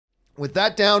With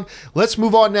that down, let's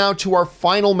move on now to our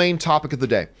final main topic of the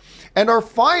day. And our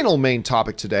final main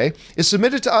topic today is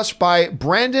submitted to us by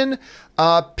Brandon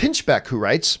Pinchbeck, who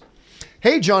writes,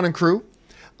 "Hey, John and crew.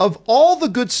 Of all the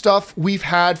good stuff we've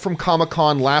had from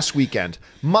Comic-Con last weekend,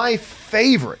 my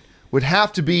favorite would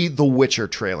have to be the Witcher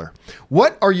trailer.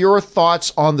 What are your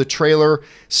thoughts on the trailer?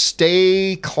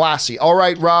 Stay classy." All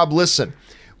right, Rob, listen.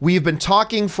 We've been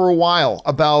talking for a while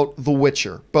about The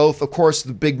Witcher. Both, of course,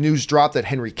 the big news drop that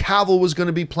Henry Cavill was going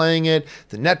to be playing it,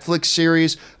 the Netflix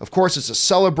series. Of course, it's a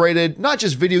celebrated, not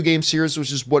just video game series,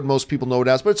 which is what most people know it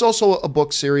as, but it's also a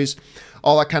book series,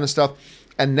 all that kind of stuff.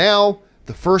 And now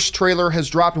the first trailer has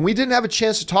dropped, and we didn't have a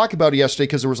chance to talk about it yesterday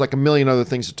because there was like a million other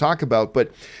things to talk about.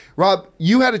 But Rob,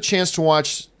 you had a chance to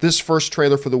watch this first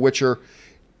trailer for The Witcher.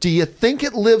 Do you think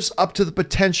it lives up to the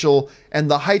potential and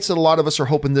the heights that a lot of us are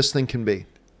hoping this thing can be?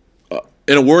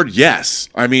 In a word, yes.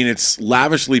 I mean, it's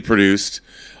lavishly produced.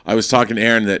 I was talking to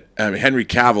Aaron that Henry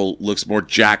Cavill looks more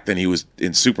jacked than he was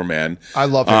in Superman. I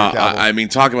love Henry Cavill. I mean,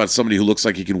 talk about somebody who looks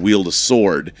like he can wield a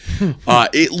sword.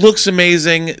 It looks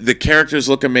amazing. The characters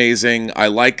look amazing. I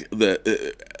like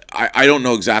the... I don't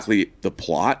know exactly the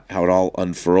plot, how it all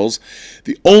unfurls.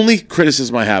 The only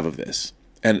criticism I have of this,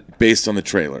 and based on the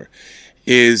trailer,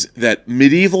 is that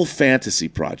medieval fantasy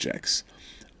projects...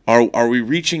 Are we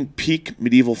reaching peak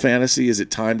medieval fantasy? Is it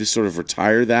time to sort of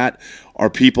retire that? Are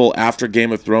people, after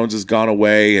Game of Thrones has gone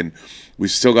away, and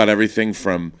we've still got everything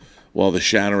from, well, the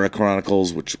Shannara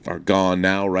Chronicles, which are gone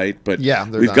now, right? But yeah,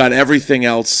 we've got everything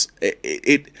else.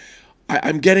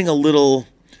 I'm getting a little...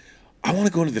 I want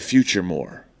to go into the future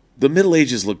more. The Middle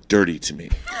Ages look dirty to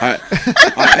me.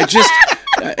 I just...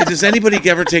 does anybody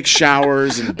ever take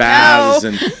showers and baths?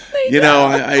 And you know,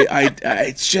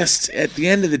 it's just, at the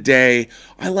end of the day,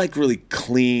 I like really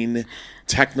clean,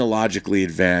 technologically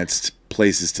advanced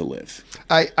places to live.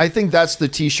 I think that's the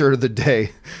T-shirt of the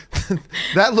day.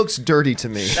 That looks dirty to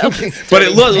me. But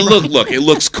it look, it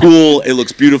looks cool. It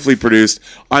looks beautifully produced.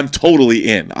 I'm totally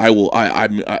in. I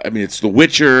mean, it's The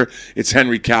Witcher. It's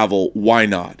Henry Cavill. Why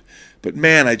not? But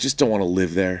man, I just don't want to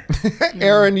live there.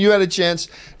 Aaron, you had a chance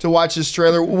to watch this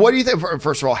trailer. What do you think?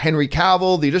 First of all, Henry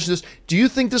Cavill, the addition to this. Do you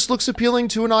think this looks appealing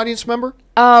to an audience member?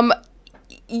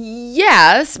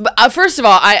 Yes, but first of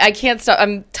all, I can't stop.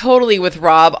 I'm totally with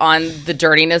Rob on the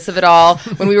dirtiness of it all.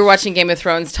 When we were watching Game of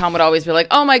Thrones, Tom would always be like,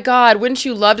 "Oh my God, wouldn't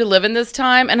you love to live in this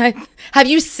time?" And have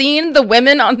you seen the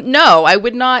women on? No, I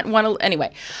would not want to.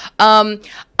 Anyway,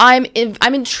 I'm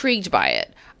intrigued by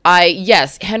it.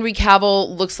 Yes, Henry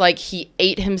Cavill looks like he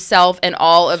ate himself, and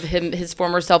all of his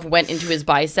former self went into his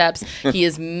biceps. He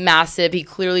is massive. He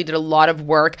clearly did a lot of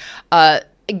work.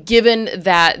 Given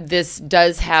that this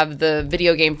does have the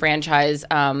video game franchise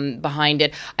behind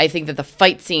it, I think that the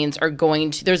fight scenes are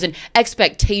going to... There's an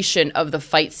expectation of the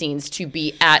fight scenes to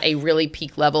be at a really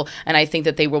peak level, and I think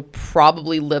that they will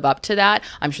probably live up to that.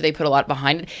 I'm sure they put a lot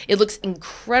behind it. It looks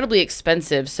incredibly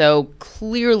expensive, so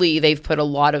clearly they've put a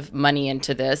lot of money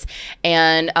into this.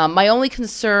 And my only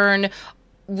concern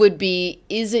would be,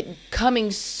 is it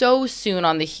coming so soon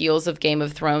on the heels of Game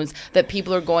of Thrones that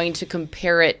people are going to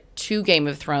compare it to Game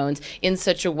of Thrones in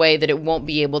such a way that it won't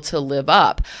be able to live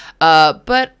up?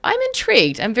 But I'm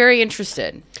intrigued. I'm very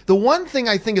interested. The one thing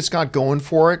I think it's got going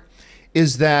for it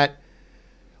is that,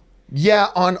 yeah,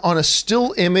 on a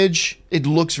still image, it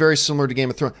looks very similar to Game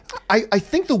of Thrones. I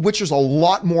think The Witcher's a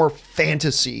lot more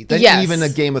fantasy than even a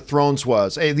Game of Thrones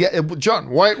was. John,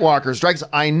 White Walkers, dragons,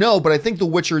 I know, but I think The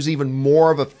Witcher is even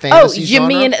more of a fantasy genre.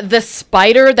 Mean the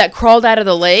spider that crawled out of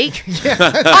the lake? Yeah.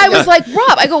 I was like,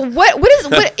 Rob, I go, what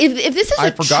if this is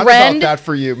a trend? I forgot about that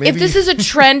for you. Maybe. If this is a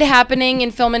trend happening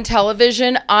in film and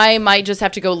television, I might just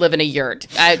have to go live in a yurt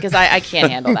because I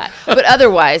can't handle that. But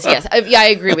otherwise, yes, I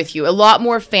agree with you. A lot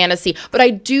more fantasy. But I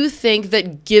do think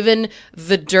that given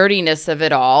the dirtiness of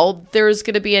it all, there's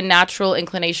going to be a natural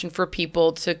inclination for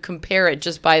people to compare it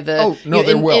just by the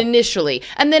initially,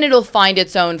 and then it'll find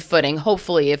its own footing,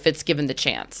 hopefully, if it's given the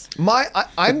chance.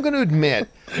 I'm going to admit,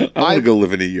 I'm going to go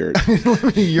live in a yurt. Live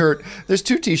in a yurt. There's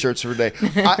 2 T-shirts for today.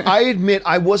 I admit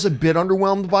I was a bit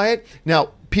underwhelmed by it.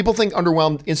 Now, people think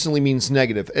underwhelmed instantly means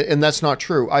negative, and that's not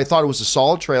true. I thought it was a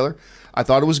solid trailer. I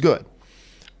thought it was good.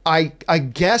 I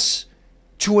guess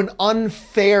to an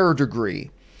unfair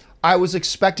degree, I was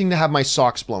expecting to have my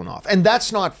socks blown off. And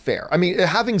that's not fair. I mean,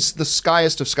 having the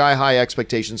skyest of sky-high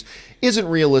expectations isn't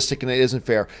realistic and it isn't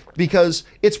fair because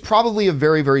it's probably a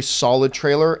very, very solid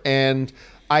trailer and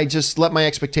I just let my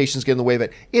expectations get in the way of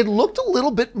it. It looked a little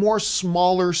bit more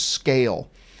smaller scale.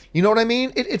 You know what I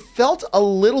mean? It felt a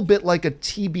little bit like a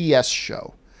TBS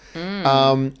show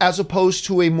as opposed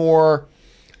to a more,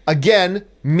 again,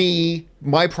 me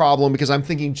my problem, because I'm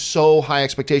thinking so high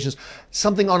expectations,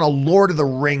 something on a Lord of the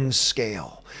Rings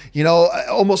scale, you know,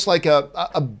 almost like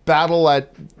a battle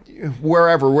at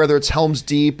wherever, whether it's Helm's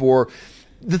Deep or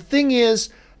the thing is,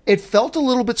 it felt a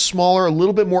little bit smaller, a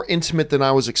little bit more intimate than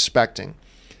I was expecting.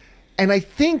 And I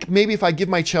think maybe if I give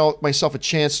myself a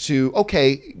chance to,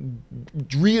 okay,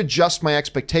 readjust my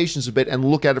expectations a bit and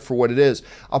look at it for what it is,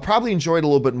 I'll probably enjoy it a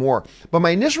little bit more. But my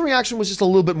initial reaction was just a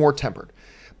little bit more tempered.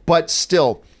 But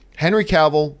still, Henry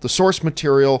Cavill, the source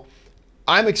material,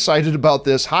 I'm excited about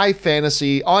this. High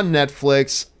fantasy on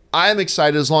Netflix. I'm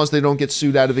excited as long as they don't get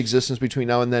sued out of existence between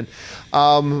now and then.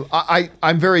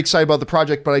 I'm very excited about the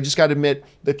project, but I just got to admit,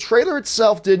 the trailer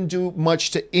itself didn't do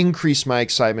much to increase my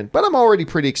excitement, but I'm already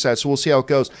pretty excited, so we'll see how it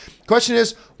goes. Question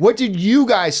is, what did you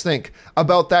guys think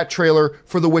about that trailer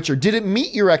for The Witcher? Did it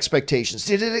meet your expectations?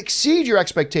 Did it exceed your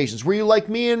expectations? Were you like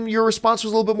me and your response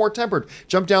was a little bit more tempered?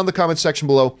 Jump down in the comment section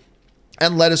below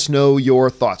and let us know your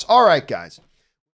thoughts. All right, guys.